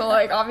there. So,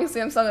 like, obviously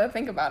I'm still going to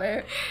think about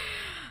it.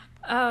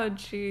 Oh,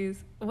 jeez.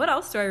 What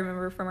else do I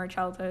remember from our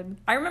childhood?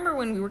 I remember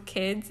when we were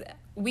kids,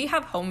 we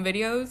have home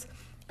videos,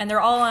 and they're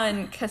all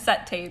on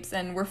cassette tapes,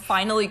 and we're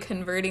finally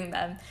converting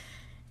them.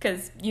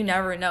 Because you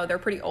never know. They're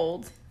pretty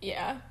old.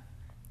 Yeah.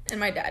 And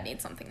my dad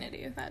needs something to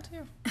do with that,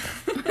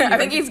 too. I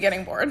think he's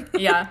getting bored.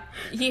 Yeah.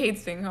 He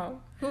hates being home.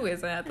 Who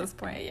isn't at this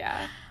point?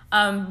 Yeah.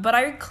 But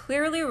I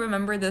clearly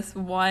remember this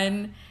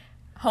one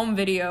home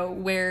video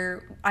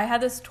where I had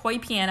this toy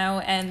piano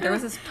and there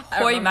was this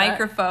toy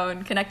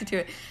microphone connected to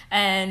it,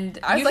 and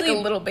I was like a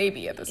little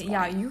baby at this point.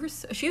 Yeah,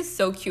 she was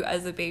so cute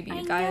as a baby,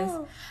 guys.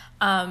 Know.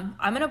 I'm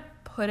gonna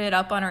put it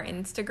up on our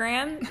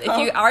Instagram. If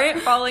you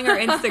aren't following our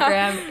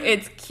Instagram,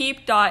 it's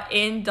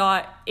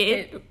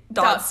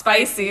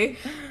keep.in.it.spicy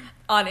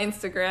on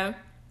Instagram.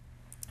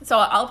 So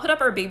I'll put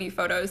up our baby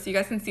photos so you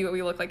guys can see what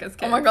we look like as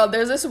kids. Oh my god,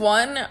 there's this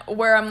one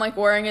where I'm like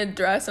wearing a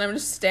dress and I'm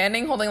just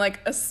standing holding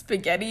like a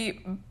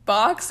spaghetti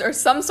box or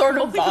some sort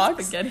of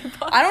box. Spaghetti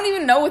box. I don't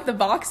even know what the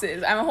box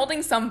is. I'm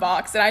holding some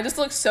box and I just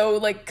look so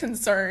like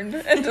concerned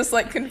and just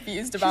like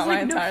confused about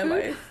my entire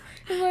life.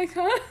 I'm like,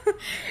 huh?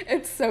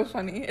 It's so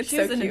funny. It's so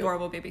cute. She's an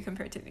adorable baby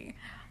compared to me.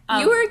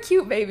 You were a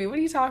cute baby. What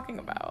are you talking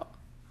about?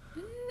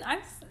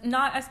 I'm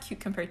not as cute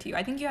compared to you.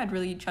 I think you had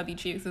really chubby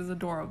cheeks. It was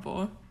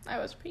adorable. I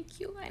was pretty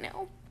cute, I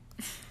know.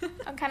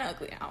 I'm kind of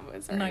ugly now, but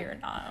it's No, you're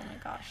not. Oh my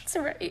gosh. It's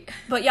alright.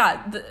 But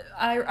yeah,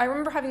 I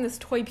remember having this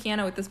toy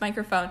piano with this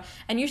microphone,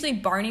 and usually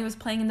Barney was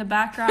playing in the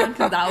background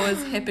because that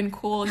was hip and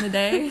cool in the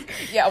day.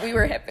 Yeah, we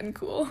were hip and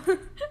cool.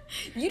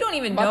 You don't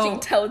even Watching know.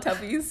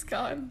 Teletubbies,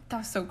 God. That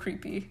was so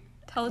creepy.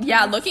 Teletubbies,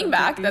 yeah, looking so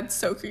back, creepy. that's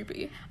so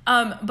creepy.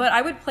 But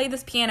I would play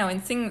this piano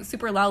and sing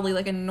super loudly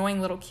like an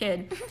annoying little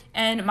kid.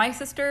 And my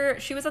sister,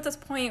 she was at this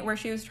point where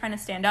she was trying to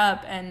stand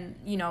up and,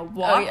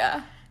 walk. Oh,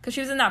 yeah. Because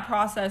she was in that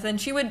process,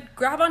 and she would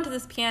grab onto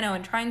this piano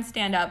and try and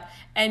stand up,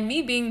 and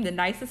me being the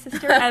nicest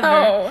sister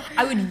ever,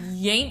 I would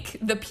yank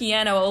the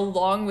piano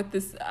along with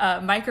this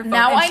microphone.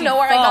 Now and I know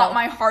where fall. I got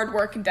my hard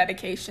work and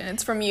dedication.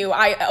 It's from you.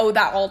 I owe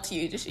that all to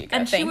you, Jashika.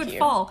 And she Thank would you.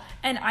 fall.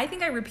 And I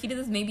think I repeated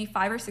this maybe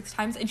 5 or 6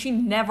 times, and she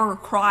never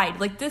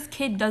cried. Like, this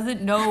kid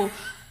doesn't know...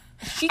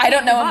 I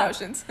don't know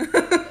emotions.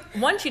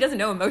 One, she doesn't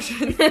know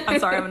emotions. I'm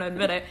sorry, I'm going to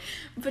admit it.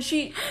 But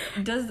she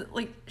does,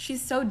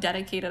 she's so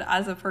dedicated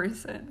as a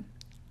person.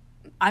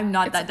 I'm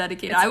not that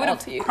dedicated. I would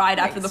have cried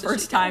after the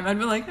first time. I'd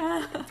be like,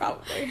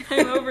 probably.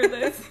 I'm over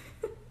this.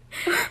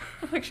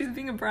 Like, she's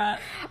being a brat.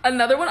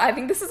 Another one, I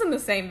think this is in the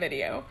same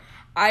video.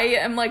 I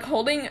am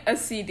holding a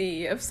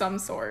CD of some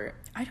sort.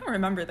 I don't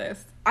remember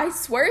this. I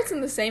swear it's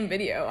in the same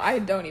video. I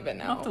don't even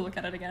know. I'll have to look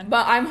at it again.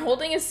 But I'm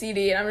holding a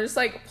CD and I'm just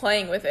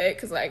playing with it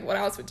because what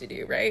else would you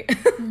do, right?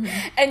 Mm-hmm.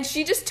 And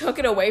she just took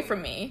it away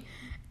from me.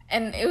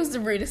 And it was the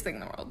rudest thing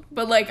in the world.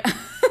 But,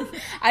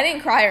 I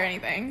didn't cry or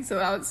anything. So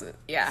that was,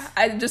 yeah.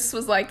 I just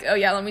was like, oh,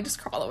 yeah, let me just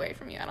crawl away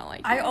from you. I don't like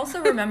you. I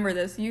also remember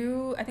this.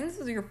 I think this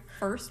was your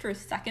first or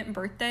second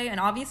birthday. And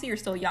obviously you're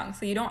still young,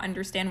 so you don't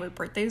understand what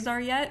birthdays are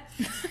yet.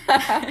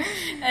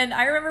 And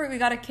I remember we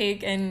got a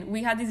cake, and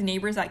we had these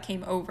neighbors that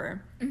came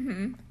over.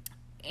 Mm-hmm.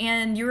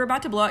 And you were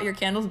about to blow out your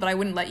candles, but I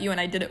wouldn't let you, and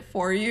I did it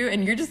for you.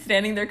 And you're just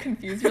standing there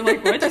confused. You're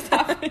like, what just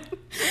happened?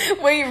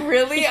 Wait,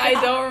 really? Yeah. I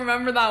don't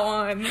remember that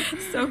one.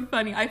 So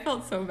funny. I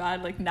felt so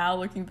bad, now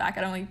looking back,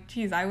 and I'm like,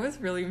 geez, I was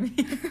really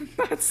mean.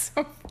 That's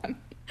so funny.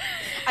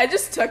 I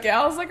just took it.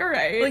 I was like, all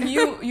right.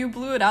 You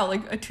blew it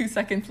out 2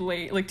 seconds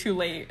late, too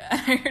late.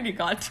 I already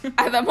got to.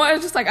 At that point, I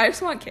was just like, I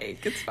just want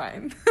cake. It's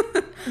fine.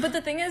 But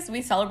the thing is,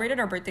 we celebrated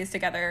our birthdays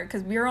together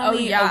because we were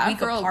only a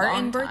week apart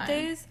in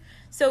birthdays. Time.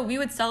 So we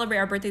would celebrate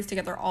our birthdays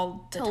together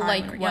all the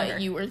time. Till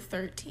you were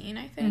 13,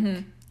 I think.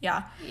 Mm-hmm.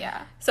 Yeah.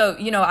 Yeah. So,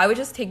 I would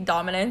just take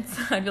dominance.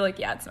 I'd be like,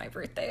 yeah, it's my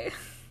birthday.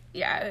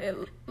 Yeah, it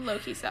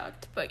low-key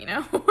sucked, but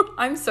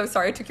I'm so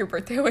sorry I took your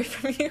birthday away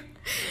from you.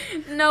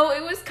 No,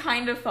 it was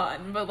kind of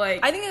fun, but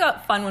I think it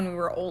got fun when we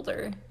were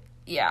older.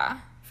 Yeah.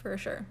 For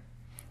sure.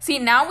 See,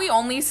 now we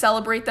only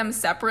celebrate them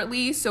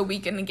separately so we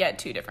can get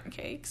 2 different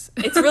cakes.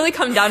 It's really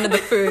come down to the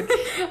food.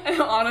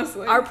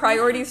 Honestly. Our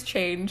priorities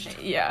changed.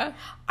 Yeah.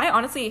 I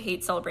honestly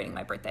hate celebrating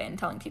my birthday and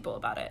telling people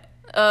about it.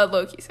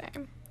 Low-key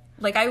same.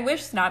 I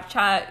wish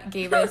Snapchat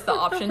gave us the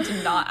option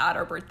to not add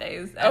our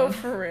birthdays. And,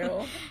 for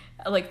real.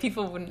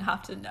 People wouldn't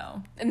have to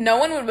know. No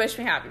one would wish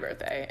me happy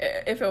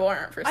birthday if it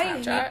weren't for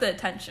Snapchat. I hate the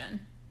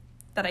attention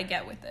that I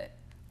get with it.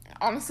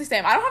 Honestly,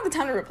 same. I don't have the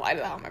time to reply to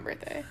that on my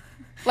birthday.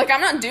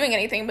 I'm not doing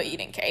anything but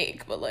eating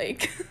cake, but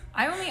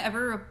I only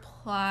ever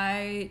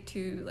reply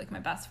to my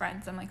best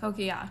friends. I'm like,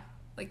 okay, yeah,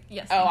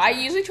 yes. Oh, I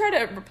usually try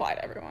to reply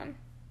to everyone.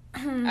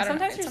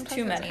 Sometimes there's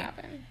too many.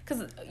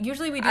 Because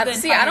usually we do that.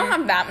 See, I don't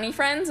have that many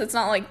friends. It's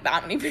not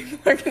that many people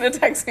are gonna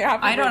text me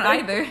happy birthday. I don't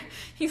either.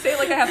 You say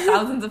I have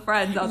thousands of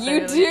friends out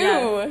there. You do.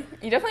 Yeah.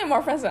 You definitely have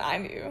more friends than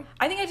I do.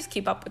 I think I just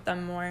keep up with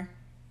them more.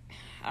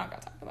 I don't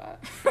got time for that.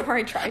 Or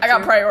I try to. I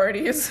got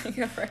priorities. You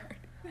got priorities.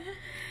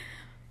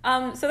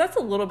 So that's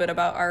a little bit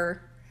about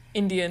our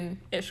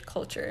Indian-ish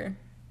culture.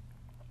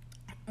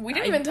 We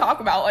didn't even talk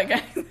about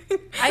anything.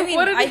 I mean,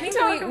 I think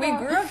we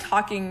grew up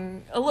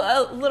talking a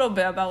little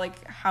bit about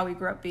how we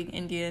grew up being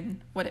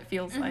Indian, what it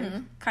feels like,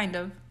 kind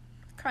of.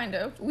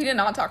 We did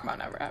not talk about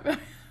Never Have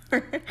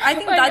I. I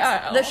think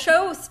the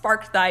show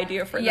sparked the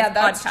idea for this podcast. Yeah,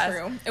 that's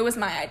true. It was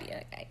my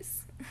idea,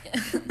 guys.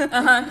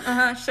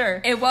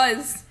 Sure. It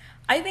was.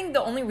 I think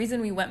the only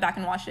reason we went back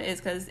and watched it is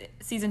because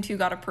season 2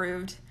 got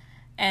approved.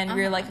 And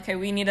we were like, okay,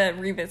 we need to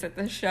revisit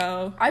this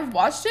show. I've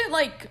watched it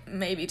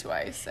maybe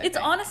twice. It's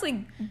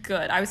honestly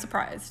good. I was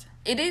surprised.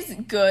 It is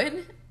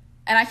good.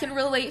 and I can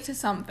relate to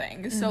some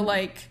things. So,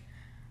 like,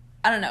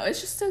 I don't know. It's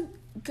just a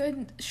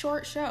good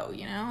short show,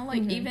 you know?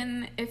 Like,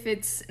 even if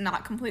it's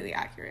not completely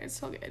accurate, it's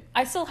still good.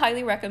 I still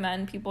highly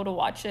recommend people to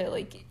watch it,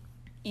 like,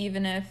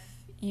 even if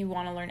you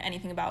want to learn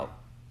anything about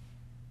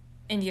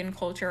Indian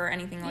culture or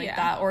anything like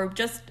that, or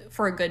just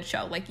for a good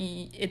show. Like,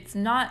 it's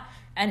not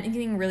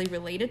anything really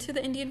related to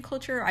the Indian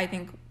culture. I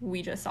think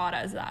we just saw it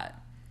as that.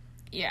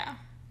 Yeah.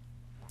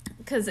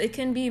 Because it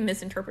can be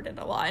misinterpreted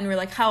a lot, and we're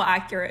like, how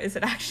accurate is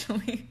it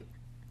actually?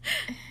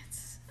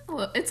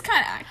 It's kind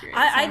of accurate.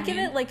 I'd give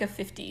it like a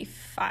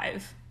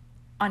 55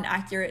 on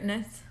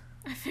accurateness.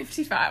 A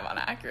 55 on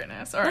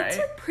accurateness. All right. That's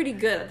like pretty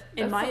good,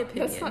 in my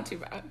opinion. That's not too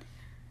bad.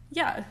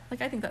 Yeah,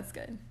 like, I think that's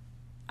good.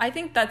 I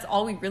think that's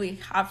all we really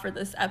have for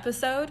this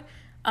episode.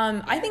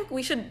 I think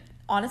we should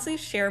honestly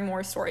share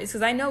more stories,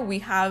 because I know we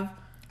have.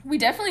 We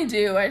definitely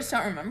do. I just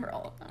don't remember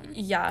all of them.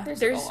 Yeah,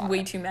 there's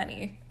way too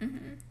many.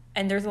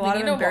 And there's a lot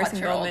of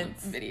embarrassing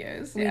moments.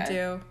 Videos. We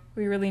do.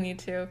 We really need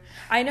to.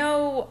 I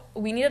know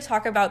we need to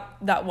talk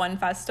about that one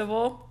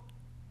festival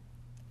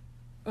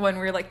when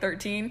we were like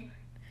 13.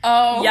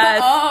 Oh,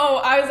 yes.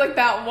 Oh, I was like,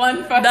 that one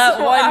festival.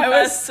 That one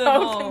festival.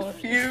 I was so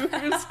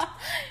confused.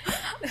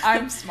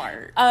 I'm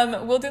smart.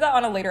 We'll do that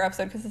on a later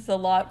episode because it's a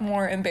lot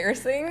more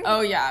embarrassing.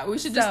 Oh, yeah. We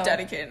should just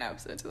dedicate an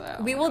episode to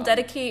that. We will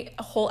dedicate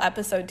a whole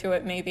episode to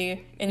it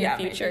maybe in the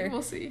future. Maybe.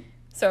 We'll see.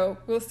 So,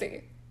 we'll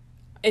see.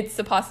 It's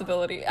a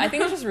possibility. I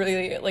think it's just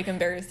really, like,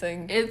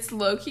 embarrassing. It's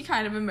low-key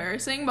kind of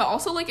embarrassing, but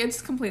also, like,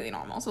 it's completely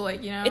normal. So,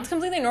 like, you know. It's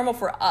completely normal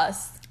for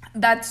us.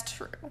 That's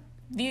true.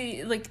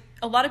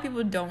 A lot of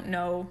people don't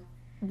know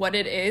what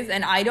it is,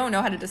 and I don't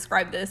know how to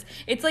describe this.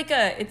 It's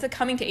a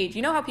coming to age.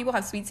 You know how people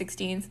have sweet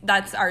 16s?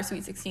 That's our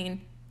sweet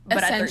 16,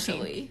 but at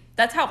 13.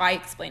 That's how I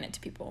explain it to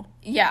people.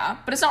 Yeah,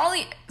 but it's not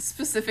really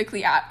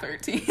specifically at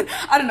 13.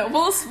 I don't know.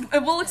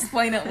 We'll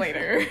explain it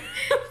later.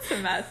 It's a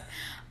mess.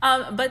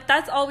 But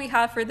that's all we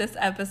have for this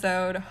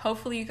episode.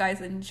 Hopefully you guys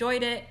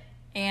enjoyed it,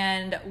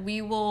 and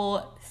we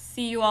will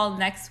see you all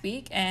next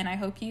week, and I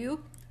hope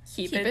you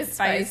keep it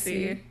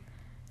spicy.